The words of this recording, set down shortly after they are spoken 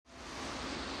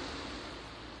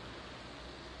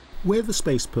Where the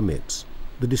space permits,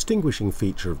 the distinguishing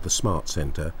feature of the Smart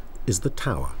Centre is the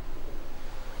tower.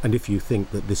 And if you think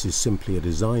that this is simply a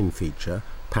design feature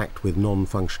packed with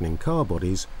non-functioning car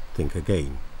bodies, think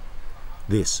again.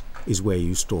 This is where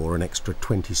you store an extra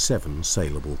 27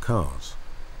 saleable cars.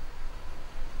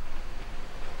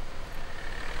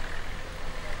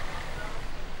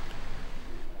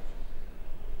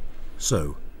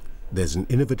 So, there's an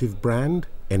innovative brand,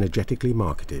 energetically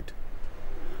marketed.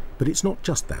 But it's not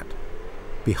just that.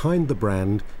 Behind the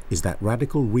brand is that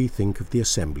radical rethink of the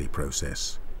assembly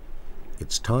process.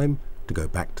 It's time to go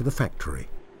back to the factory.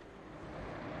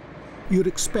 You'd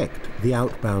expect the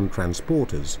outbound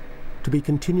transporters to be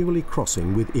continually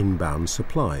crossing with inbound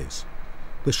supplies,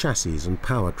 the chassis and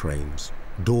powertrains,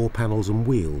 door panels and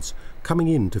wheels coming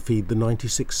in to feed the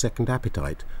 96-second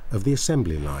appetite of the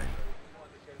assembly line.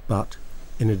 But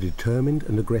in a determined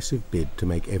and aggressive bid to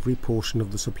make every portion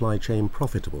of the supply chain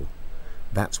profitable,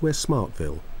 that's where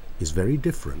Smartville is very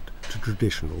different to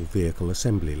traditional vehicle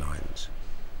assembly lines.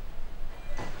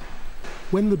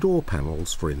 When the door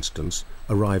panels, for instance,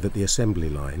 arrive at the assembly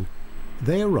line,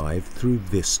 they arrive through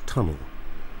this tunnel.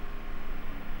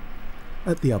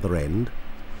 At the other end,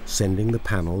 sending the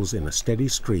panels in a steady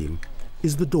stream,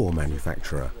 is the door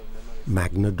manufacturer,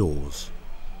 Magna Doors.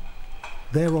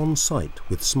 They're on site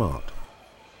with Smart.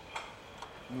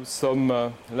 Nous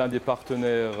sommes l'un des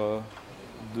partenaires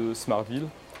de Smartville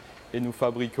et nous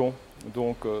fabriquons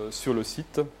donc sur le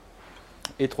site,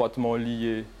 étroitement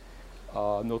liés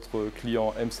à notre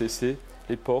client MCC,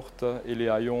 les portes et les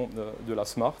haillons de la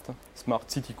Smart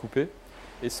City Coupé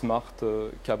et Smart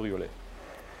Cabriolet.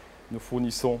 Nous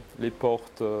fournissons les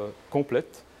portes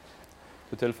complètes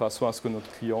de telle façon à ce que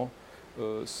notre client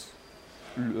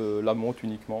la monte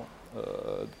uniquement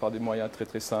par des moyens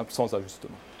très simples, sans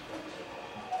ajustement.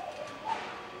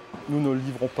 Nous ne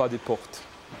livrons pas des portes,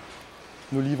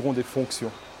 nous livrons des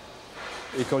fonctions.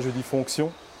 Et quand je dis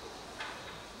fonction,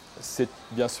 c'est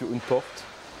bien sûr une porte,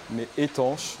 mais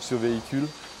étanche sur véhicule.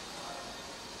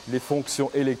 Les fonctions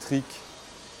électriques,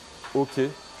 OK,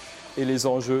 et les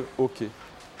enjeux, OK.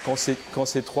 Quand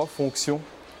ces trois fonctions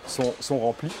sont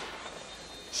remplies,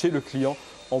 chez le client,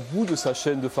 en bout de sa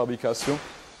chaîne de fabrication,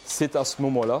 c'est à ce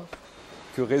moment-là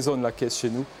que résonne la caisse chez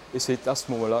nous, et c'est à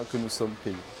ce moment-là que nous sommes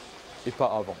payés, et pas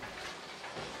avant.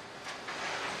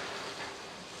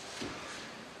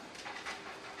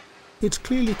 It's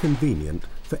clearly convenient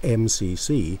for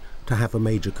MCC to have a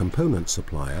major component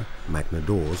supplier, Magna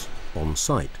Doors, on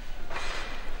site.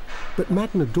 But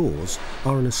Magna Doors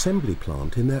are an assembly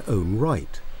plant in their own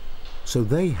right, so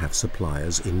they have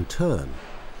suppliers in turn.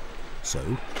 So,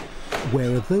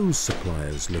 where are those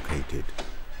suppliers located?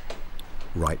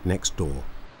 Right next door.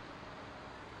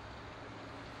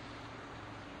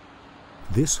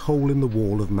 This hole in the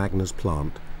wall of Magna's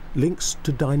plant links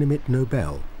to Dynamit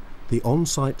Nobel, the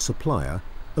on-site supplier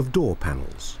of door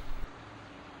panels.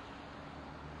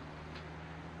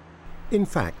 In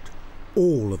fact,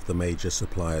 all of the major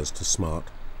suppliers to Smart,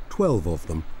 12 of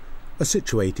them, are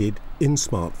situated in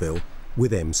Smartville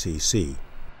with MCC.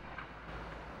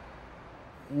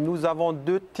 Nous avons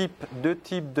deux types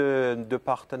de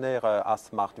partenaires à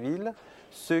Smartville.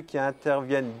 Ceux qui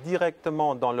interviennent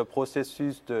directement dans le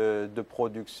processus de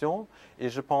production, et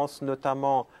je pense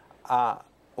notamment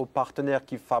aux partenaires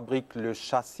qui fabriquent le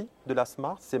châssis de la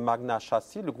Smart, c'est Magna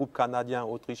Châssis, le groupe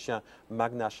canadien-autrichien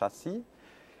Magna Châssis.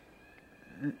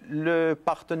 Le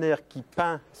partenaire qui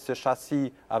peint ce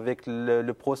châssis avec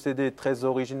le procédé très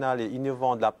original et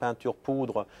innovant de la peinture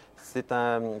poudre, c'est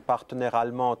un partenaire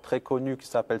allemand très connu qui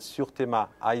s'appelle Surthema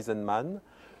Eisenmann.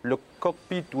 Le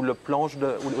cockpit ou la planche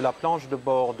de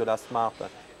bord de la Smart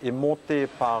est monté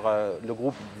par le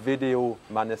groupe VDO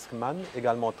Mannesmann,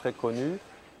 également très connu.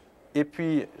 Et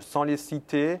puis, sans les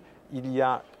citer, il y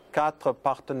a 4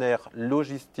 partenaires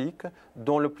logistiques,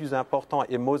 dont le plus important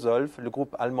est Mosolf, le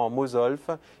groupe allemand Mosolf,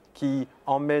 qui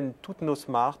emmène toutes nos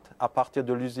Smart à partir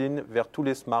de l'usine vers tous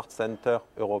les Smart Centers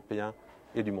européens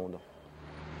et du monde.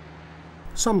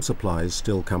 Some supplies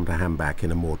still come to Hambach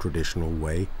in a more traditional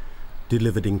way,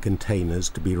 delivered in containers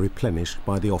to be replenished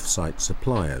by the off-site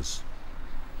suppliers.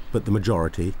 But the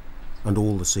majority, and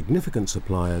all the significant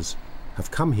suppliers,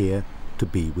 have come here to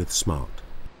be with Smart.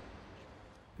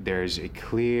 There's a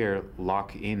clear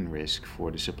lock-in risk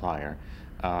for the supplier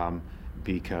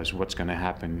because what's going to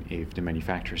happen if the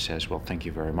manufacturer says, well, thank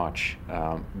you very much,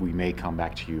 we may come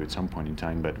back to you at some point in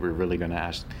time, but we're really going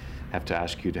to have to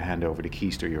ask you to hand over the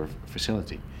keys to your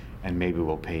facility, and maybe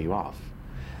we'll pay you off.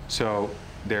 So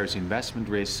there's investment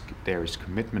risk, there's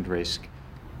commitment risk,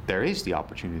 there is the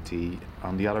opportunity,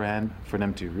 on the other hand, for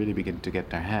them to really begin to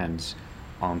get their hands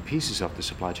on pieces of the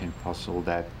supply chain puzzle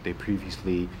that they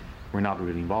previously we're not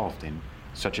really involved in,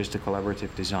 such as the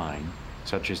collaborative design,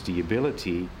 such as the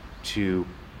ability to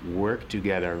work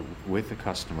together with the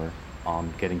customer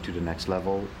on getting to the next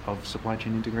level of supply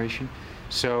chain integration.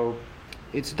 So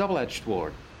it's a double-edged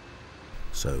sword.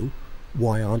 So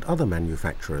why aren't other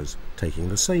manufacturers taking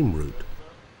the same route?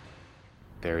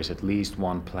 There is at least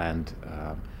one plant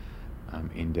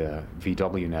in the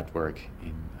VW network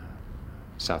in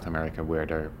South America where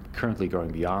they're currently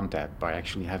going beyond that by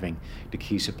actually having the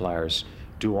key suppliers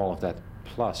do all of that,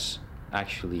 plus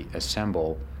actually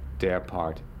assemble their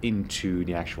part into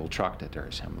the actual truck that they're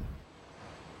assembling.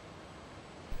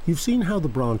 You've seen how the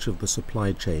branch of the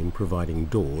supply chain providing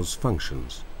doors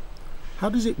functions. How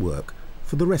does it work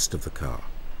for the rest of the car?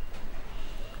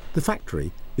 The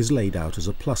factory is laid out as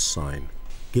a plus sign,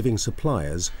 giving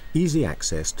suppliers easy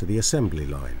access to the assembly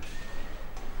line.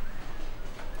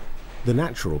 The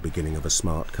natural beginning of a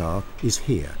smart car is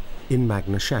here, in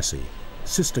Magna Chassis,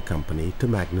 sister company to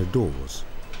Magna Doors.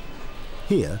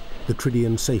 Here, the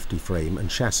Tridion safety frame and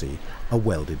chassis are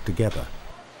welded together.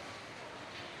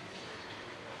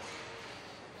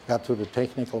 To the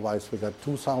technical wise, we got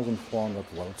 2,400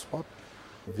 weld spot.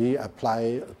 We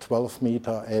apply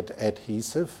 12-meter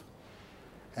adhesive,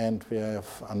 and we have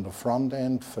on the front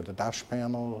end for the dash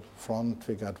panel front,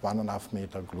 we got 1.5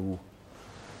 meter glue.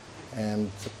 And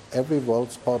every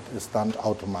weld spot is done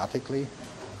automatically,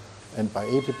 and by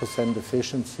 80%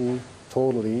 efficiency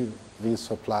totally, we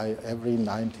supply every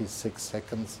 96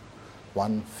 seconds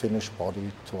one finished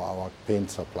body to our paint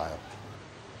supplier.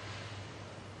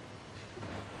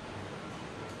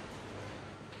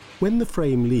 When the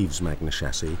frame leaves Magna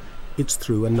Chassis, it's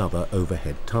through another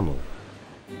overhead tunnel.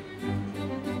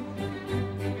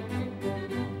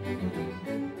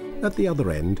 At the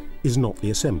other end is not the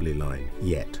assembly line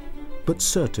yet, but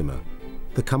Certima,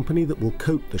 the company that will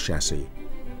coat the chassis,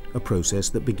 a process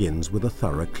that begins with a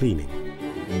thorough cleaning.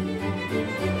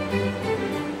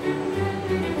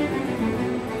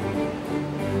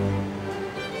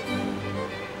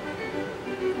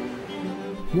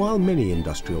 While many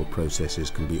industrial processes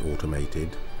can be automated,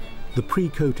 the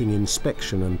pre-coating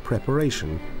inspection and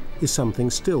preparation is something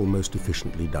still most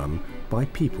efficiently done by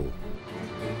people.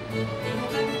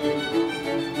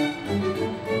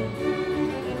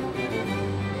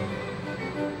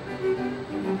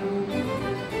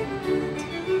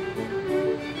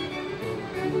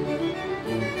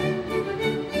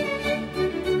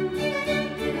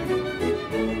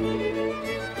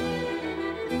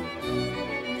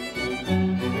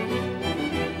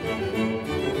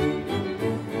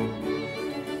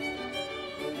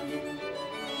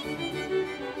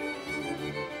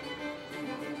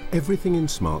 Everything in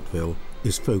Smartville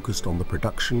is focused on the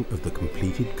production of the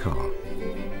completed car.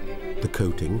 The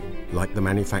coating, like the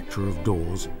manufacture of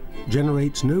doors,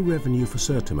 generates no revenue for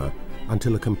Certima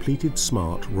until a completed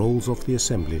Smart rolls off the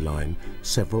assembly line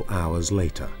several hours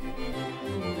later.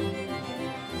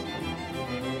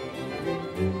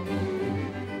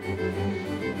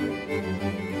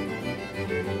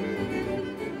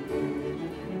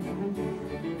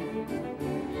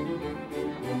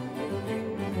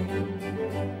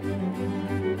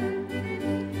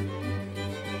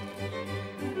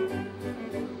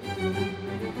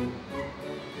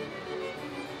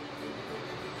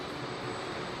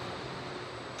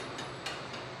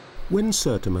 When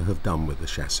Certima have done with the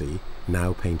chassis,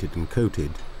 now painted and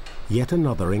coated, yet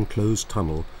another enclosed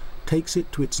tunnel takes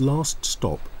it to its last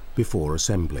stop before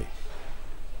assembly.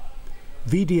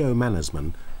 VDO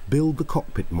Mannesmann build the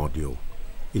cockpit module,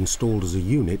 installed as a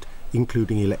unit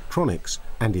including electronics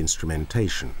and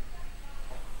instrumentation.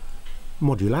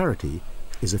 Modularity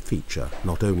is a feature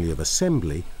not only of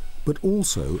assembly, but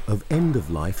also of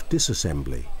end-of-life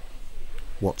disassembly.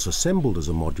 What's assembled as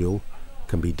a module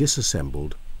can be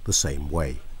disassembled the same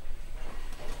way.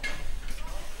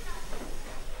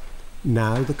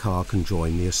 Now the car can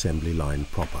join the assembly line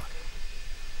proper.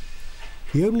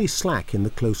 The only slack in the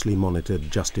closely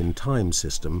monitored just-in-time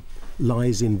system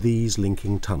lies in these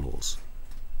linking tunnels.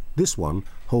 This one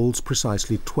holds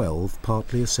precisely 12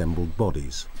 partly assembled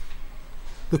bodies.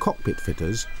 The cockpit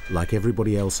fitters, like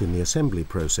everybody else in the assembly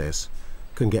process,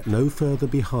 can get no further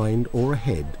behind or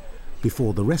ahead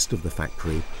before the rest of the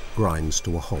factory grinds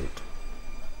to a halt.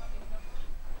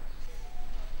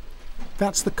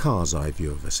 That's the car's eye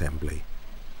view of assembly.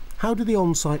 How do the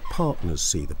on-site partners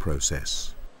see the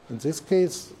process? In this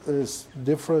case, it's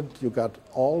different. You got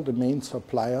all the main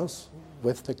suppliers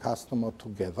with the customer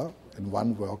together in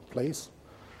one workplace.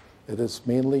 It is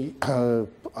mainly,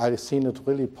 I've seen it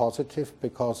really positive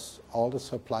because all the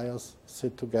suppliers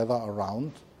sit together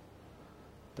around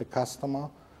the customer.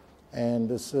 And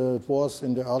this was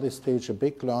in the early stage a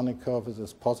big learning curve. It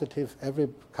is positive. Every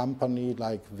company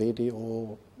like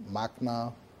VDO,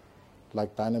 Magna,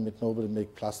 like Dynamit Nobel,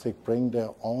 Make Plastic, bring their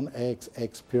own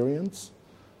experience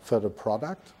for the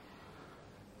product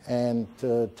and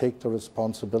take the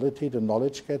responsibility, the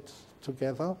knowledge get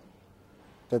together.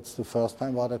 That's the first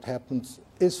time why that happens.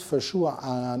 Is for sure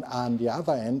on the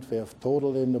other end, we have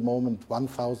total in the moment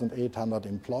 1,800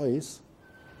 employees.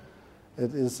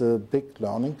 It is a big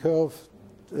learning curve.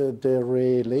 The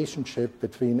relationship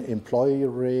between employee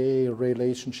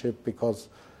relationship, because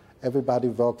everybody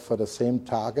works for the same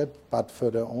target, but for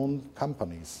their own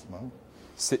companies. No?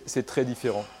 C'est très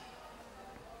différent.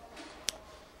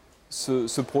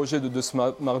 Ce projet de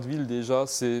Smartville, déjà,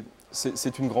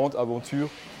 c'est une grande aventure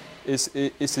et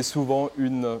c'est souvent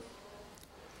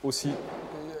aussi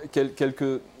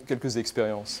quelques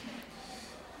expériences.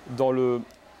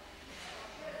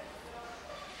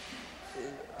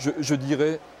 Je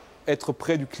dirais, être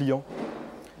près du client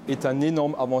est un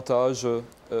énorme avantage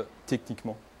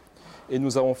techniquement. Et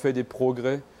nous avons fait des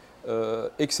progrès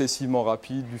excessivement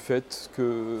rapides du fait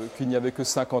qu'il n'y avait que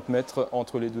 50 mètres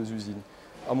entre les deux usines.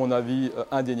 À mon avis,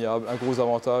 indéniable, un gros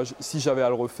avantage. Si j'avais à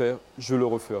le refaire, je le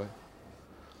referais.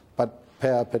 But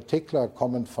a particular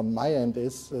comment from my end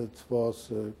is it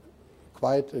was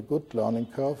quite a good learning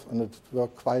curve and it was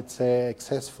quite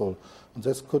successful. And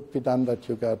this could be done that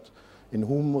you got in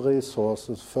human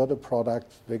resources for the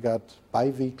product. We got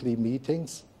bi-weekly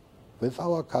meetings with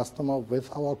our customer,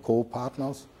 with our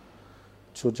co-partners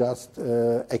to just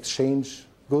exchange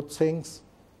good things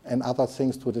and other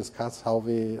things to discuss how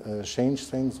we change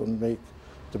things and make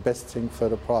the best thing for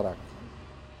the product.